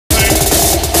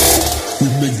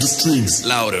Make the strings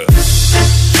louder.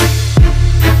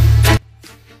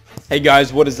 Hey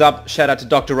guys, what is up? Shout out to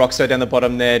Dr. Roxo down the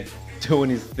bottom there,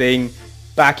 doing his thing.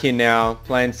 Back here now,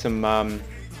 playing some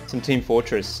Team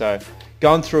Fortress. So,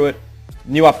 going through it.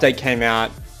 New update came out.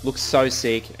 Looks so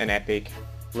sick and epic.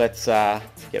 Let's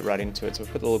get right into it. So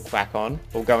we'll put the little quack on.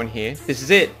 We'll go in here. This is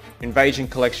it. Invasion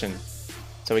collection.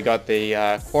 So we got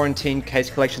the quarantine case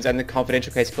collections and the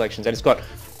confidential case collections. And it's got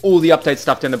all the update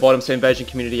stuff down the bottom. So Invasion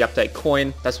community update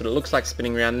coin. That's what it looks like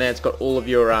spinning around there. It's got all of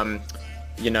your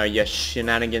you know, your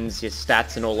shenanigans, your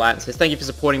stats and all that. It says thank you for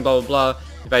supporting blah blah blah.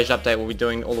 Invasion update will be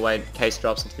doing all the way case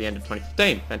drops until the end of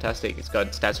 2015. Fantastic. It's got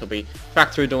stats will be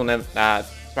tracked through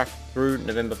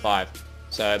November 5.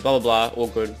 So blah blah blah, all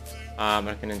good.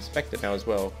 I can inspect it now as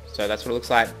well. So that's what it looks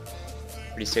like.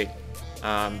 Pretty sick.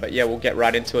 But yeah, we'll get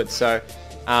right into it. So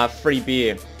free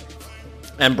beer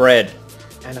and bread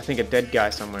and I think a dead guy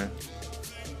somewhere.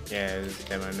 Yeah, this is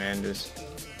demo man, just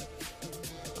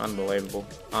unbelievable.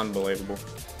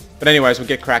 But anyways, we'll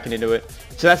get cracking into it.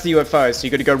 So that's the UFO. So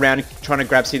you got to go around trying to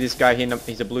grab. See this guy here.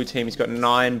 He's a blue team. He's got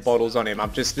 9 bottles on him.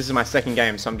 This is my second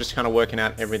game, so I'm just kind of working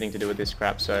out everything to do with this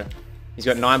crap. So he's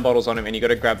got 9 bottles on him, and you got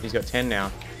to grab. He's got 10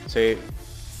 now. So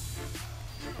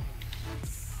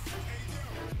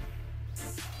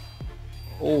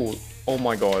oh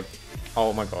my god,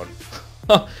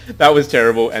 that was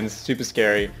terrible and super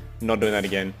scary. Not doing that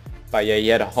again. But yeah, he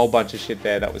had a whole bunch of shit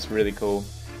there. That was really cool.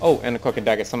 Oh, and a clock and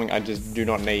dagger, something I just do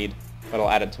not need, but I'll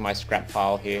add it to my scrap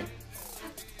pile here.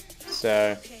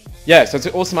 So, yeah, so it's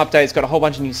an awesome update. It's got a whole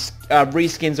bunch of new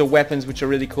reskins of weapons, which are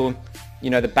really cool.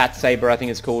 You know, the Bat Saber, I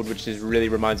think it's called, which is really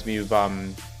reminds me of, let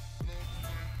me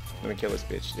kill this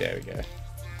bitch. There we go.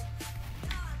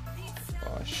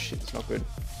 Oh, shit, it's not good.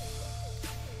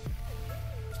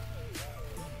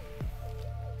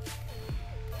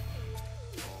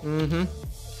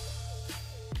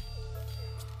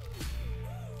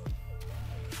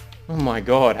 Oh my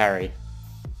god, Harry.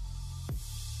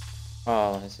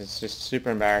 Oh, this is just super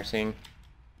embarrassing.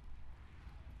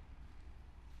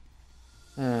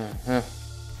 If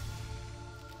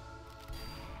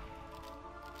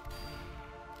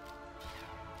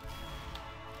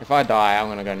I die, I'm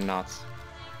gonna go nuts.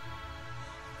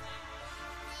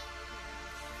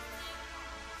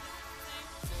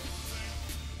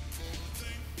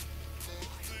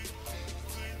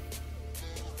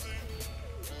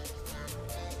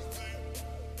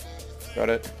 Got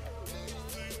it.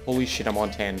 Holy shit, I'm on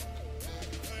 10.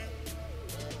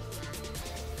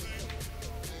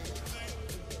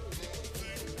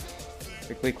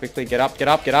 Quickly, get up.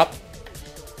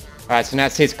 Alright, so now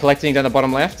it says collecting down the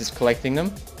bottom left. It's collecting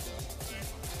them.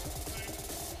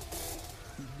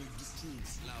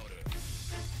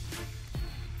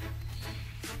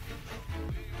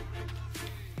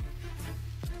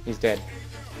 He's dead.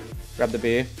 Grab the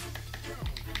beer.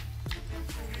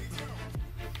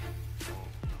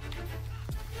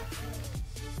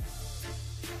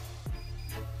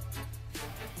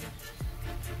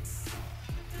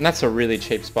 And that's a really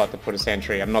cheap spot to put a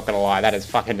sentry, I'm not gonna lie, that is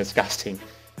fucking disgusting.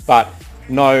 But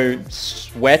no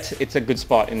sweat, it's a good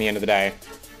spot in the end of the day.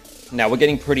 Now we're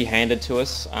getting pretty handed to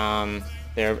us.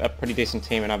 They're a pretty decent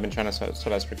team and I've been trying to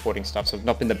sort of recording stuff, so I've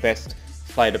not been the best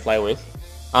player to play with.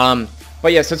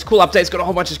 But yeah, so it's a cool update, it's got a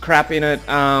whole bunch of crap in it.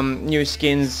 New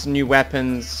skins, new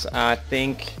weapons, I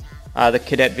think. The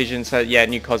cadet vision, so yeah,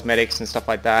 new cosmetics and stuff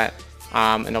like that.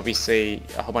 And obviously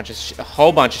a whole bunch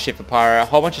of shit for pyro, a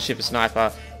whole bunch of shit for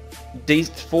sniper. These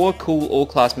 4 cool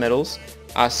all-class medals.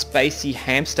 Spacey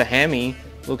Hamster Hammy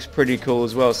looks pretty cool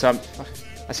as well. So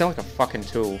I sound like a fucking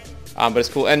tool, but it's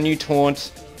cool. And new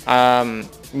taunt,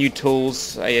 new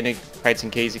tools, new crates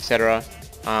and keys, etc.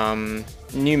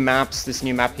 New maps. This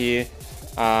new map here.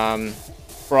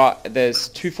 There's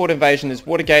 2 Fort Invasion. There's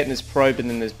Watergate and there's Probe, and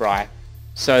then there's Bry.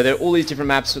 So there are all these different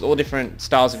maps with all different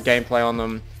styles of gameplay on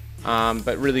them.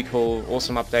 But really cool,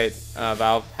 awesome update.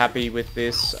 Valve, happy with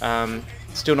this.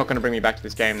 Still not going to bring me back to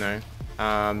this game though.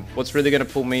 What's really going to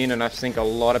pull me in, and I think a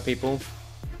lot of people,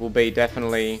 will be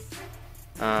definitely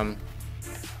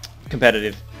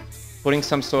competitive. Putting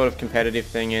some sort of competitive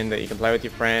thing in that you can play with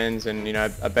your friends, and you know,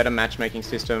 a better matchmaking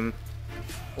system,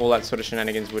 all that sort of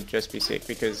shenanigans would just be sick.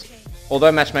 Because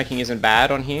although matchmaking isn't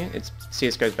bad on here, it's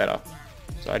CS:GO's better.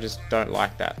 So I just don't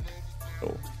like that at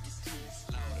all.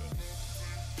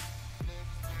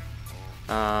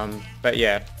 But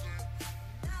yeah,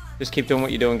 just keep doing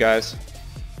what you're doing, guys.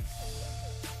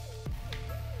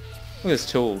 Look at this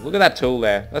tool. Look at that tool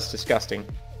there. That's disgusting.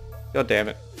 God damn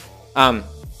it.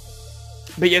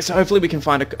 But yeah, so hopefully we can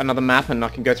find another map and I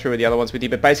can go through with the other ones with you.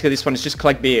 But basically this one is just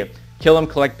collect beer. Kill them,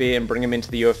 collect beer, and bring them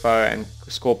into the UFO and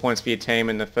score points for your team.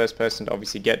 And the first person to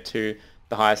obviously get to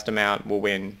the highest amount will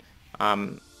win. I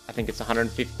think it's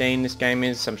 115 this game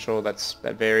is. I'm sure that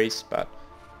varies, but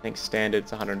I think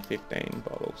standard's 115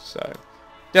 bottles. So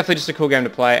definitely just a cool game to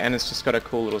play, and it's just got a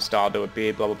cool little style to it.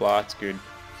 Beer, blah blah blah. It's good.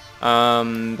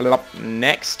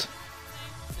 Next,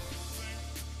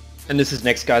 and this is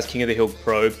next, guys. King of the Hill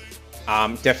Probe.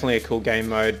 Definitely a cool game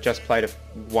mode. Just played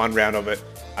one round of it.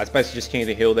 It's basically just King of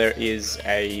the Hill. There is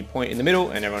a point in the middle,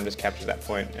 and everyone just captures that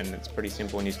point, and it's pretty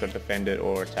simple, and you've got to defend it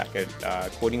or attack it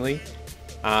accordingly.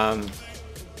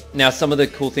 Now, some of the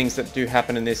cool things that do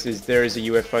happen in this is there is a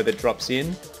UFO that drops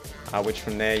in, which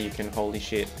from there you can, holy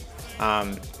shit,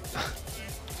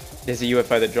 there's a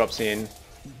UFO that drops in,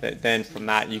 then from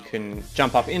that you can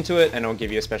jump up into it, and it'll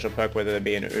give you a special perk, whether it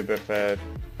be an Uber for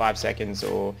 5 seconds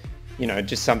or, you know,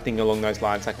 just something along those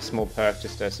lines, like a small perk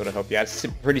just to sort of help you out. It's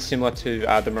pretty similar to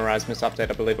the Marasmus update,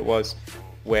 I believe it was,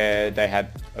 where they had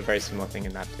a very similar thing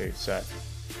in that too. So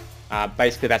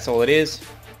basically that's all it is.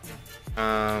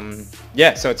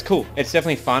 Yeah, so it's cool. It's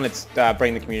definitely fun. It's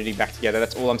bringing the community back together.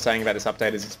 That's all I'm saying about this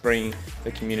update, is it's bringing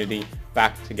the community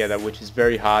back together, which is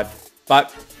very hard.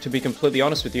 But to be completely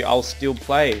honest with you, I'll still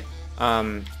play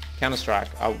Counter-Strike.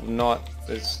 I will not.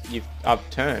 I've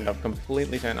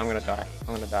completely turned. I'm gonna die.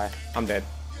 I'm dead.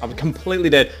 I'm completely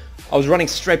dead. I was running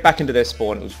straight back into their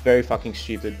spawn. It was very fucking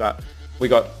stupid, but we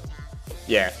got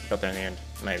there in the end,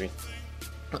 maybe.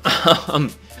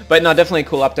 But no, definitely a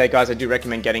cool update, guys. I do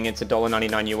recommend getting it. It's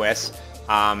 $1.99 US,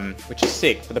 which is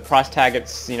sick. For the price tag,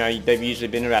 it's, you know, they've usually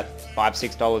been about $5,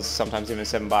 $6, sometimes even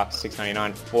 $7,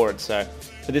 $6.99 for it. So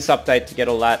for this update, to get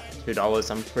all that,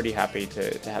 $2, I'm pretty happy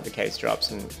to have the case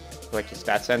drops and collect your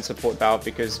stats and support Valve,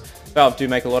 because Valve do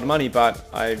make a lot of money, but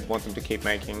I want them to keep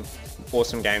making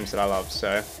awesome games that I love.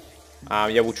 So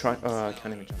yeah, we'll try. Oh, I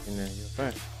can't even jump in there.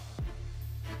 UFO.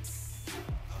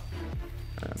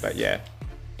 But yeah,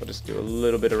 we'll just do a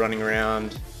little bit of running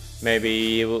around.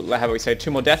 Maybe we'll, how about we say, 2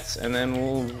 more deaths, and then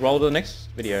we'll roll to the next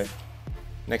video,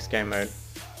 next game mode.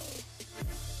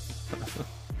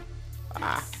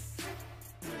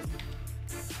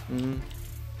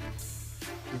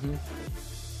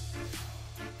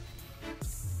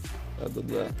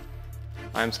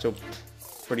 I'm still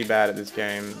pretty bad at this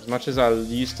game. As much as I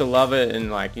used to love it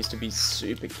and like used to be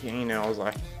super keen, I was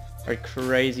like a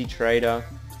crazy trader.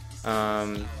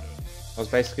 I was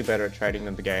basically better at trading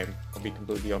than the game, I'll be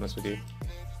completely honest with you.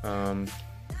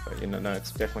 But you know, no,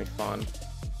 it's definitely fun.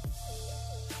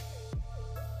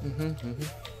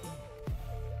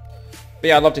 But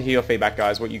yeah, I'd love to hear your feedback,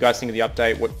 guys. What you guys think of the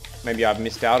update, what maybe I've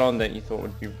missed out on that you thought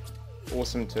would be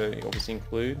awesome to obviously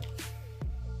include.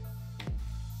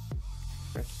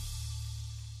 Okay.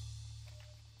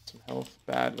 Some health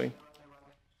badly.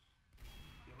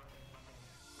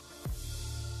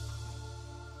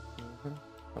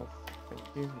 Health, thank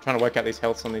you. I'm trying to work out these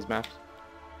healths on these maps.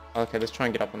 Okay, let's try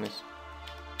and get up on this.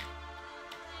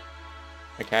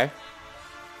 Okay.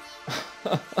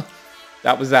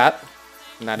 That was that.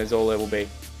 And that is all there will be.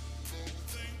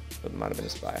 But it might have been a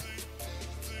spire.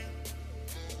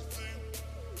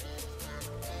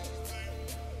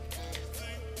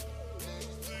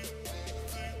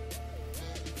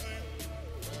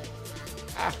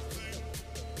 Ah.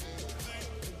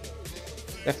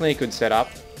 Definitely a good setup.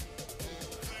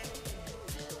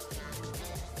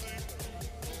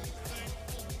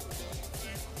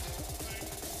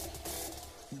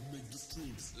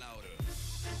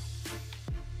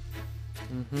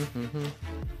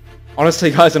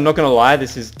 Honestly, guys, I'm not gonna lie,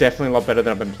 this is definitely a lot better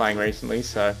than I've been playing recently,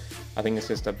 so I think it's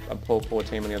just a poor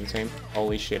team on the other team.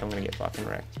 Holy shit, I'm gonna get fucking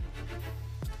wrecked.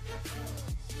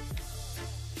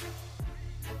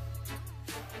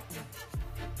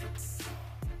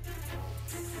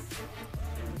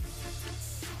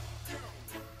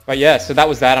 But yeah, so that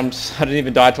was that. I didn't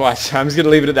even die twice, so I'm just gonna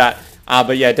leave it at that.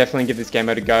 But yeah, definitely give this game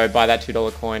mode a go. Buy that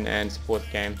 $2 coin and support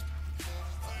the game.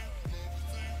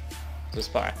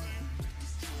 Just fire.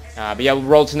 But yeah, we'll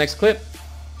roll to the next clip,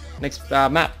 next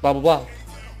map, blah blah blah.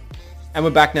 And we're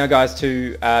back now, guys,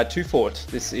 to 2 Fort.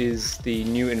 This is the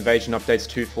new Invasion updates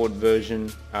 2 Fort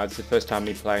version. It's the first time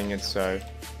me playing it, so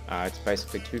it's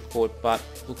basically 2 Fort, but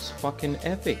looks fucking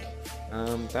epic.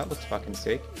 That looks fucking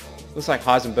sick. Looks like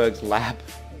Heisenberg's lab.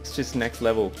 It's just next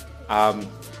level.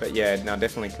 But yeah, no,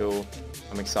 definitely cool.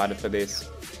 I'm excited for this.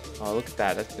 Oh, look at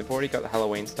that. They've already got the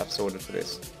Halloween stuff sorted for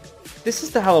this. This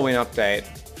is the Halloween update.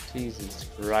 Jesus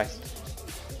Christ.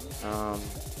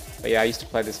 But yeah, I used to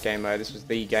play this game mode. This was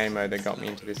the game mode that got me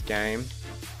into this game.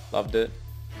 Loved it.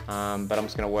 But I'm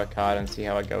just going to work hard and see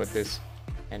how I go with this.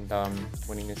 And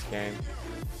winning this game.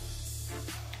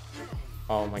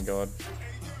 Oh my god.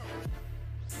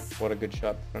 What a good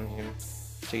shot from him.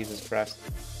 Jesus Christ.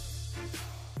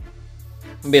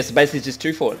 But yeah, so basically it's just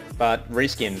 2 Fort, but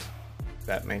reskinned.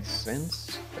 That makes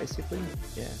sense, basically.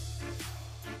 Yeah.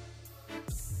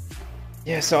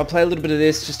 Yeah, so I'll play a little bit of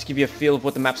this just to give you a feel of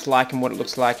what the map's like and what it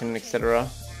looks like and etc.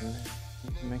 And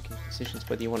you can make decisions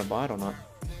whether you want to buy it or not.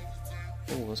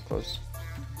 Oh, that's close.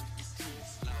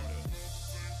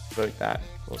 Vote that,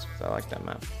 of course, because I like that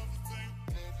map.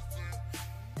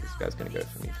 This guy's gonna go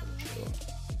for me for sure.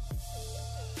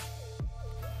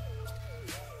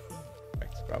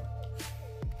 Back scrub.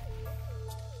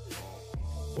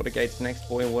 Watergate's next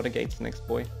boy, Watergate's next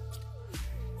boy.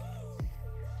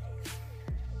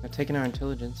 They're taking our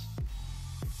intelligence.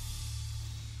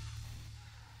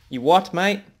 You what,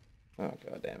 mate? Oh,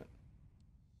 god damn it.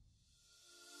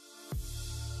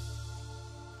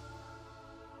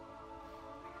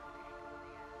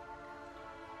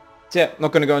 So yeah,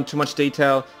 not going to go into too much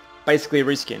detail. Basically a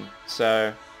reskin.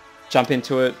 So jump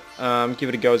into it, give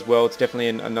it a go as well. It's definitely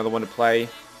another one to play.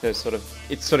 It's sort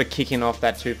of kicking off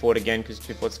that 2 Fort again because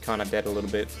 2 Fort's kind of dead a little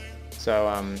bit. So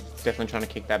definitely trying to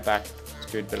kick that back.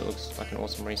 It's good, but it looks like an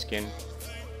awesome reskin.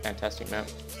 Fantastic map.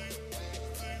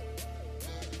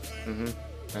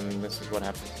 And this is what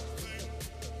happens.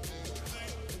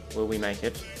 Will we make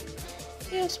it?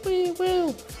 Yes, we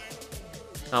will.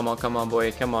 Come on,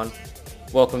 boy, come on.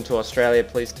 Welcome to Australia.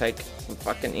 Please take some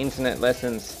fucking internet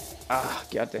lessons. Ah,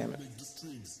 god damn it.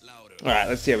 Alright,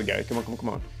 let's see how we go. Come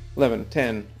on. 11,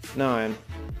 10, 9,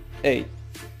 8,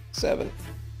 7,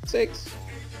 6,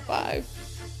 5,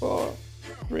 4,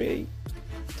 3,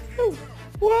 2,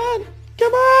 1.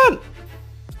 Come on!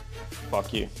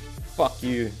 Fuck you. Fuck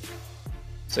you.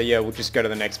 So yeah, we'll just go to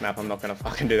the next map. I'm not gonna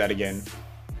fucking do that again.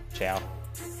 Ciao.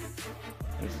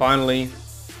 And finally,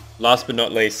 last but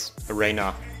not least,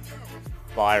 Arena.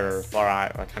 Fire,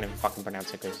 I can't even fucking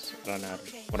pronounce it because I don't know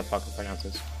what to fucking pronounce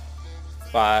this.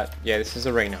 But yeah, this is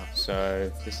Arena, so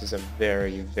this is a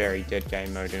very, very dead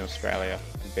game mode in Australia.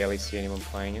 I barely see anyone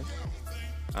playing it.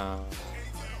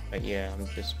 But yeah, I'm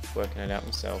just working it out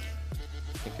myself.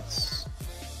 I think it's...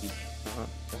 Where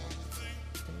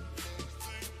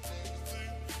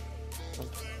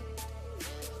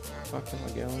the fuck am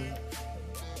I going?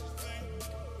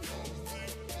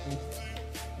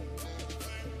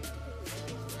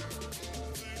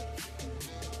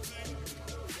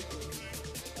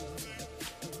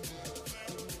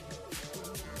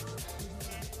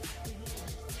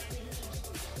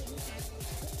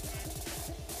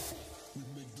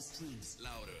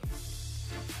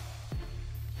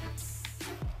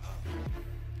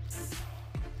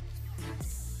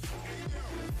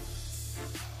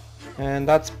 And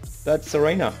that's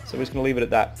Arena, so we're just gonna leave it at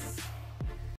that.